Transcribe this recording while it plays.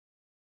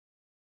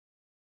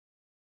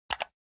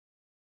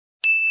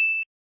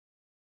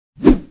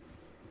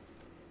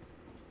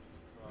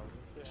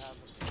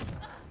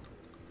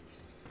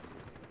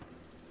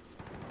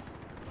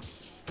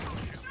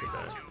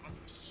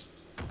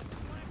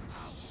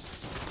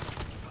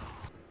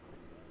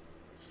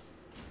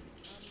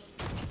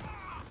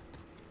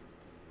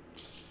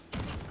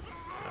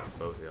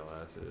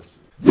classes.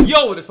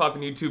 Yo, what is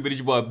poppin' YouTube? It is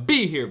your boy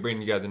B here,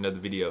 bringing you guys another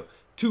video.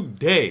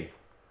 Today,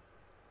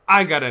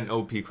 I got an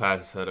OP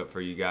class set up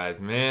for you guys.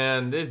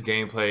 Man, this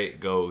gameplay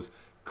goes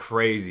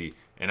crazy,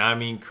 and I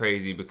mean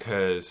crazy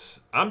because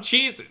I'm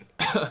cheesing.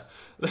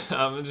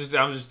 I'm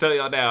just telling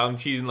y'all now, I'm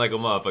cheesing like a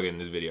motherfucker in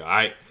this video. All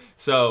right,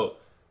 so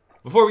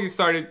before we get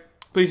started,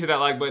 please hit that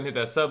like button, hit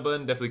that sub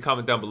button, definitely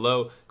comment down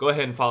below. Go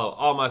ahead and follow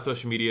all my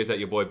social medias at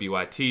your boy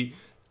BYT.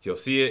 You'll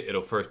see it,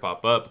 it'll first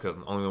pop up because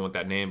I'm the only one with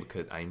that name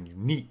because I'm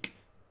unique,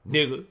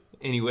 nigga.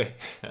 Anyway,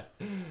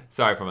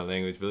 sorry for my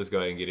language, but let's go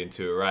ahead and get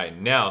into it right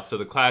now. So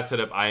the class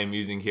setup I am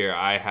using here,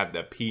 I have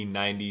the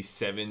P90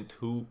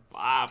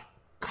 725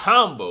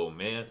 combo,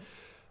 man.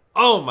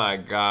 Oh my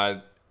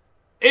God.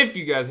 If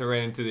you guys have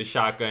ran into this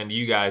shotgun,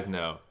 you guys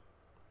know.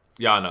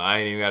 Y'all know, I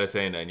ain't even gotta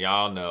say nothing.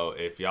 Y'all know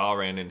if y'all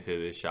ran into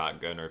this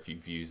shotgun or if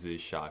you've used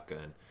this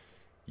shotgun,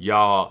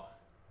 y'all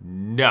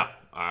know,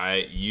 all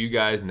right? You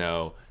guys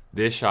know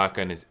this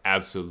shotgun is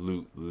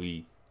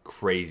absolutely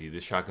crazy.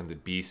 This shotgun's a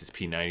beast. This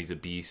P90's a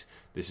beast.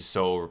 This is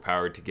so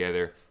overpowered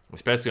together,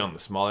 especially on the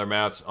smaller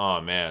maps. Oh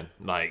man,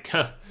 like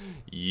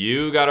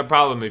you got a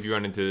problem if you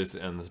run into this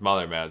on the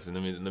smaller maps. And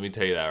let me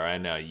tell you that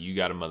right now, you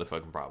got a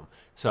motherfucking problem.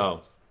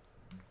 So,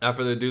 without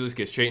further ado, let's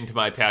get straight into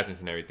my attachments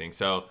and everything.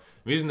 So,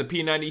 I'm using the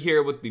P90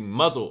 here with the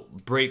muzzle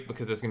brake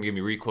because that's going to give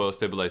me recoil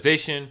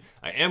stabilization.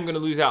 I am going to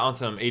lose out on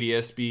some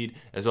ADS speed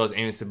as well as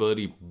aim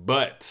stability,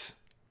 but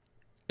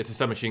it's a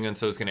submachine gun,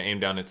 so it's going to aim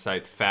down its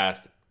sights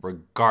fast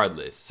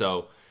regardless.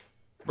 So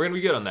we're going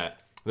to be good on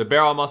that. The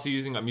barrel I'm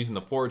using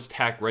the Forged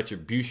Tack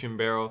Retribution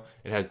barrel.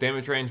 It has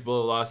damage range,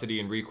 bullet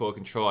velocity, and recoil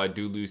control. I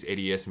do lose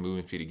ADS and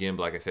movement speed again,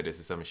 but like I said, it's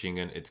a submachine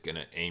gun. It's going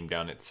to aim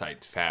down its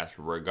sights fast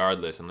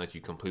regardless unless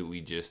you completely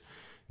just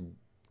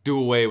do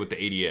away with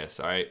the ADS,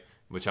 all right?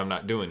 Which I'm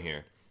not doing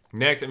here.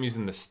 Next, I'm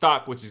using the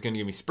stock, which is going to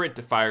give me sprint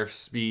to fire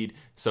speed,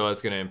 so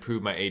it's going to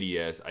improve my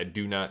ADS. I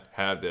do not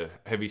have the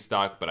heavy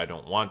stock, but I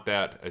don't want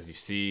that. As you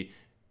see,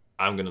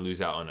 I'm going to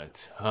lose out on a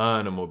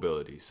ton of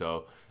mobility.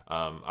 So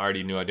I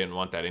already knew I didn't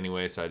want that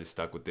anyway, so I just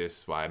stuck with this.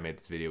 That's why I made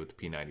this video with the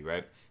P90,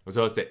 right? As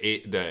well as the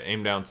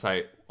aim down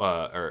sight,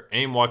 or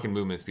aim walking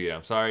movement speed,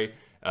 I'm sorry,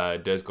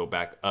 does go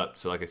back up.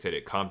 So like I said,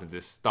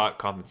 this stock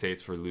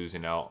compensates for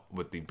losing out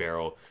with the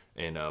barrel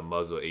and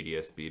muzzle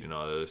ADS speed and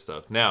all that other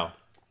stuff. Now,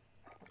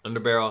 under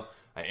barrel,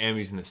 I am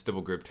using the stipple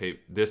grip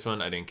tape. This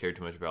one I didn't care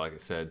too much about, like I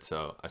said,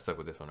 so I stuck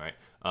with this one, right?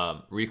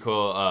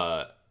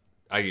 Recoil,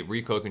 I get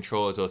recoil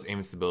control as well as aim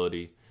and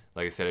stability.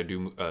 Like I said, I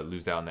do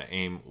lose out on that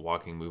aim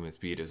walking movement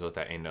speed as well as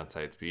that aim down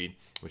sight speed,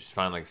 which is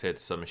fine. Like I said,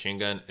 it's a submachine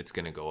gun. It's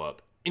going to go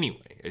up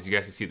anyway. As you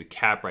guys can see, the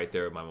cap right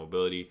there of my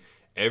mobility,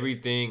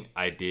 everything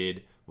I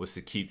did was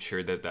to keep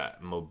sure that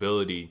that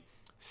mobility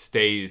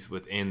stays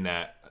within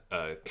that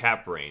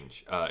cap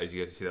range. As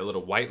you guys can see, that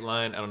little white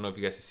line, I don't know if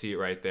you guys can see it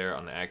right there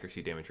on the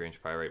accuracy, damage range,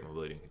 fire rate,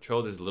 mobility, and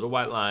control. There's a little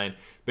white line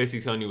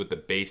basically telling you what the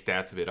base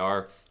stats of it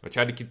are. I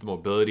tried to keep the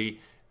mobility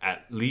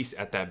at least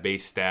at that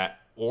base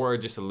stat or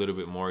just a little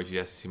bit more. As you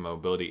guys can see, my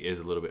mobility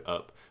is a little bit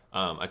up.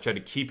 I tried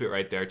to keep it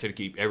right there. I tried to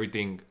keep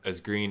everything as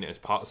green as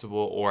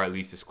possible, or at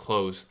least as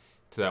close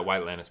to that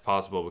white line as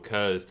possible,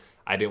 because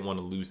I didn't want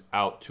to lose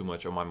out too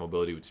much on my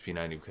mobility with this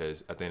P90,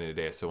 because at the end of the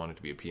day, I still wanted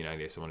to be a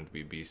P90, I still wanted to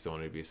be a beast, still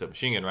wanted to be a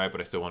submachine gun, right?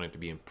 But I still wanted to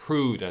be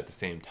improved at the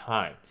same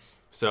time.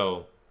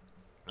 So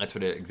that's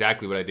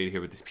exactly what I did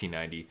here with this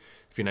P90.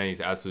 This P90 is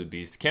an absolute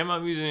beast. The camo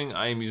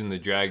I am using the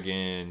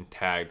Dragon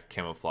tagged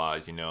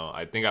camouflage. You know,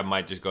 I think I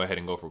might just go ahead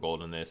and go for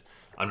gold on this.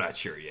 I'm not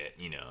sure yet,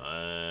 you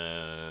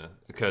know,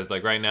 because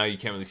like right now you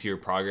can't really see your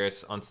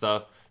progress on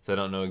stuff, so I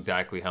don't know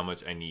exactly how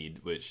much I need,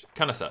 which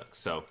kind of sucks.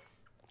 So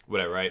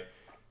whatever, right?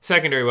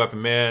 Secondary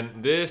weapon,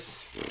 man.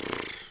 This,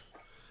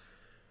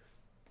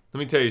 let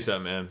me tell you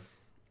something, man.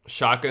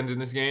 Shotguns in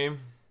this game,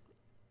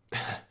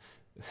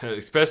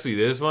 especially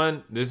this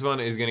one is going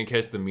to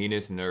catch the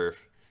meanest nerf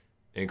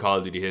in Call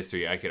of Duty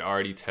history. I could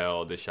already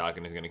tell this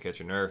shotgun is going to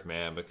catch a nerf,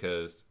 man,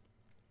 because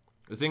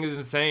this thing is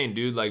insane,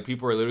 dude. Like,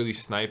 people are literally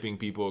sniping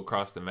people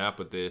across the map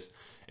with this,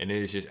 and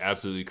it is just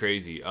absolutely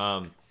crazy.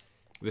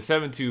 The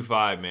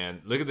 725,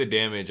 man, look at the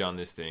damage on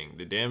this thing.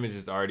 The damage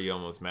is already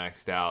almost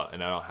maxed out,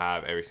 and I don't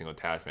have every single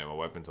attachment. My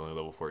weapon's only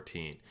level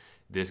 14.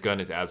 This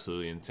gun is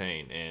absolutely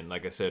insane. And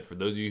like I said, for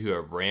those of you who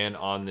have ran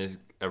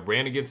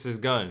against this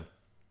gun,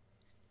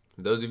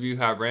 those of you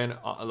who have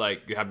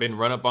have been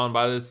run up on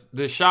by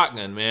this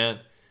shotgun, man,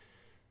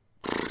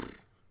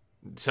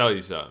 tell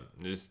you something.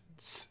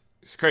 It's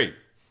crazy.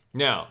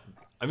 Now,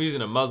 I'm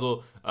using a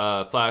muzzle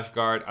flash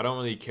guard. I don't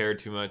really care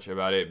too much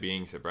about it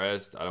being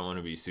suppressed. I don't want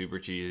to be super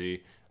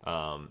cheesy.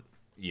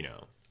 You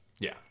know,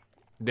 yeah.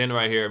 Then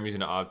right here, I'm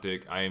using an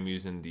optic. I am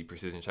using the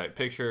precision sight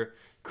picture.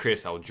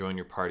 Chris, I'll join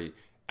your party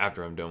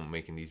after I'm done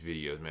making these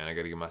videos, man. I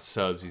got to get my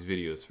subs these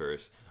videos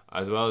first.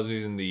 As well as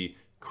using the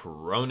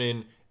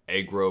Cronin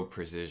Agro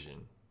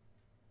Precision.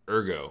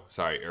 Ergo,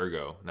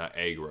 not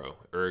agro,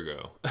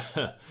 ergo.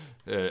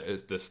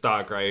 It's the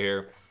stock right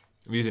here.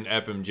 I'm using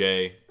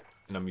FMJ.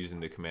 And I'm using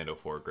the Commando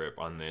foregrip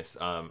on this.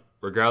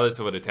 Regardless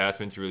of what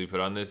attachments you really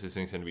put on this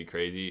thing's going to be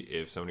crazy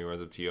if somebody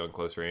runs up to you on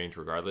close range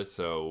regardless.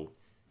 So,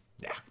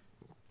 yeah.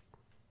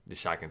 the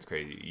shotgun's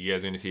crazy. You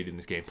guys are gonna see it in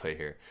this gameplay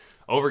here.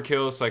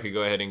 Overkill, so I could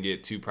go ahead and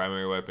get 2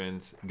 primary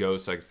weapons.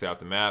 Ghost, so I can stay off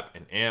the map.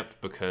 And Amped,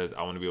 because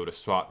I want to be able to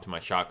swap to my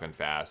shotgun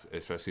fast,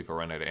 especially if I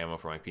run out of ammo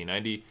for my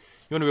P90. You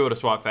want to be able to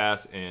swap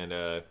fast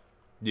and,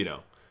 you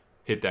know,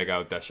 hit that guy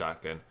with that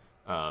shotgun.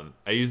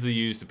 I usually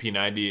use the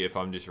P90 if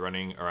I'm just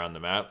running around the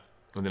map.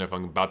 And then if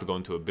I'm about to go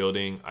into a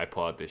building, I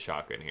pull out this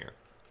shotgun here.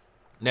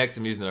 Next,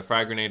 I'm using a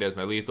frag grenade as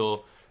my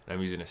lethal. And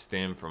I'm using a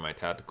stim for my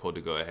tactical to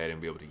go ahead and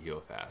be able to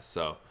heal fast.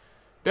 So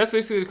that's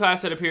basically the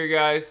class setup here,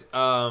 guys.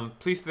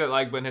 Please hit that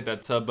like button, hit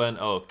that sub button.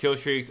 Oh, kill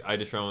streaks. I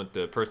just run with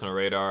the personal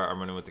radar. I'm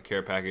running with the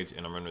care package,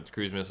 and I'm running with the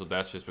cruise missile.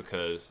 That's just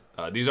because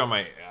these are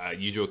my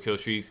usual kill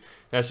streaks.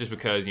 That's just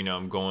because, you know,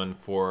 I'm going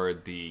for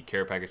the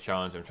care package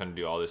challenge. I'm trying to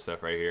do all this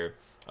stuff right here.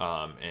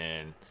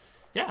 And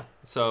yeah,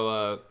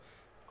 so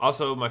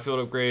also my field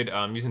upgrade,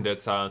 I'm using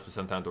dead silence, but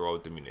sometimes to roll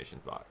with the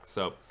munitions box.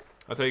 So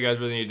that's all you guys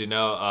really need to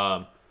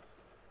know.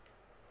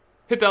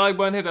 Hit that like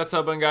button, hit that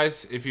sub button,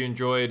 guys, if you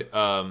enjoyed.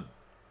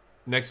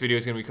 Next video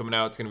is going to be coming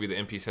out. It's going to be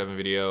the MP7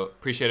 video.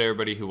 Appreciate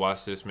everybody who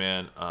watched this,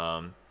 man.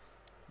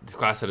 This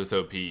class setup's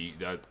OP.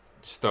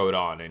 Just throw it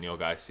on and you'll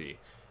guys see.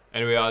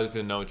 Anyway, I'll just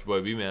know what your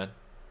boy B, man.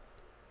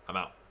 I'm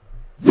out.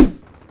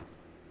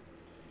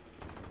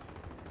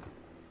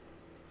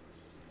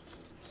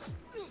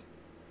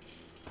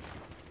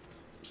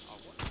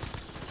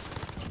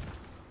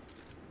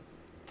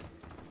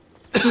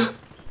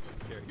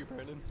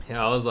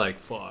 Yeah, I was like,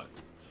 fuck.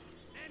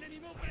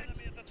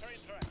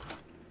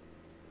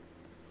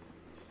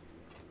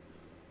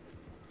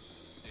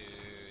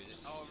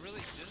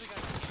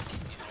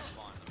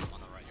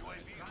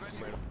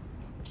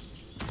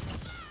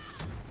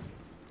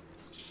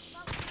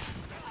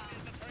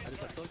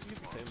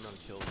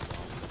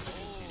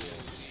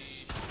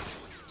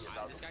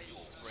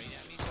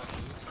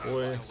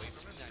 Boy. Away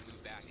from him, then I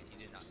moved back because he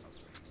did not stop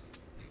spraying.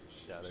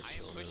 Yeah, I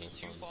am pushing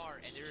too far,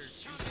 and there are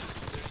 2 things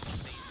literally just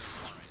staying in the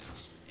car right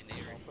now, and they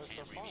are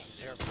hammering me.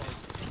 They're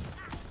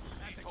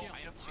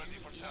I am too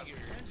eager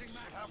to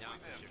not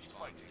push their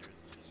spawn.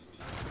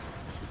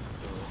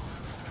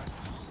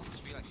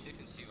 It's be like 6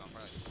 and 2. I'm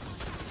probably like 6.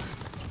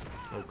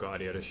 Oh god,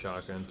 he had a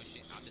shotgun.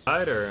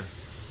 Died or?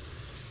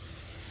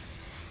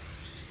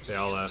 They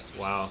all left.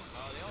 Wow.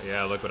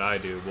 Yeah, look what I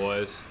do,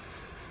 boys.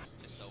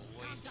 Just a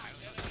waste.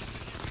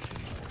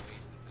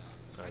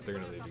 Alright, they're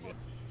gonna leave again.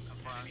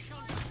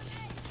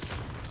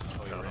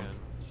 Oh, he Got ran. him.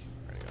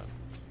 Already got him.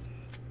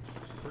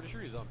 Pretty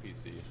sure he's on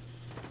PC.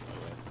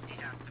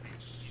 He has to be.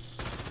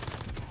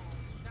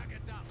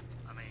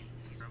 I mean,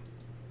 he's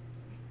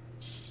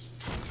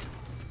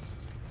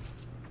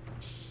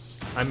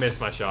I missed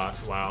my shot.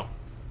 Wow.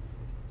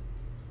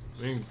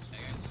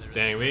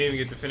 Dang, we didn't even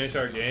get to finish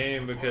our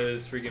game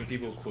because freaking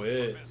people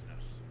quit.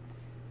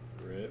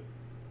 Rip.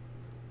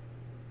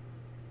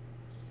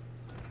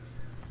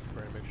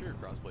 Brandon, make sure your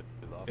crossplay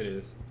is off. It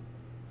is.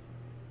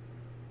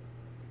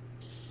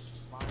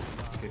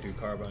 Get do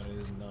carbine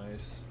is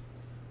nice.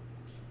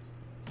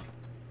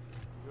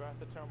 Do I have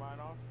to turn mine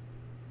off?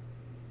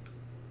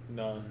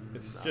 No,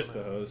 it's Nah, just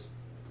man. the host.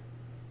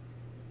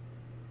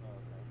 Oh,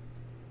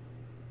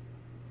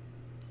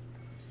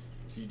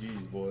 okay.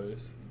 GG's,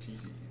 boys.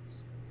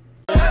 GG's.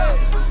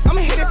 I'ma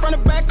hit it from the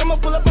back, I'ma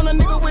pull up on a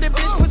nigga with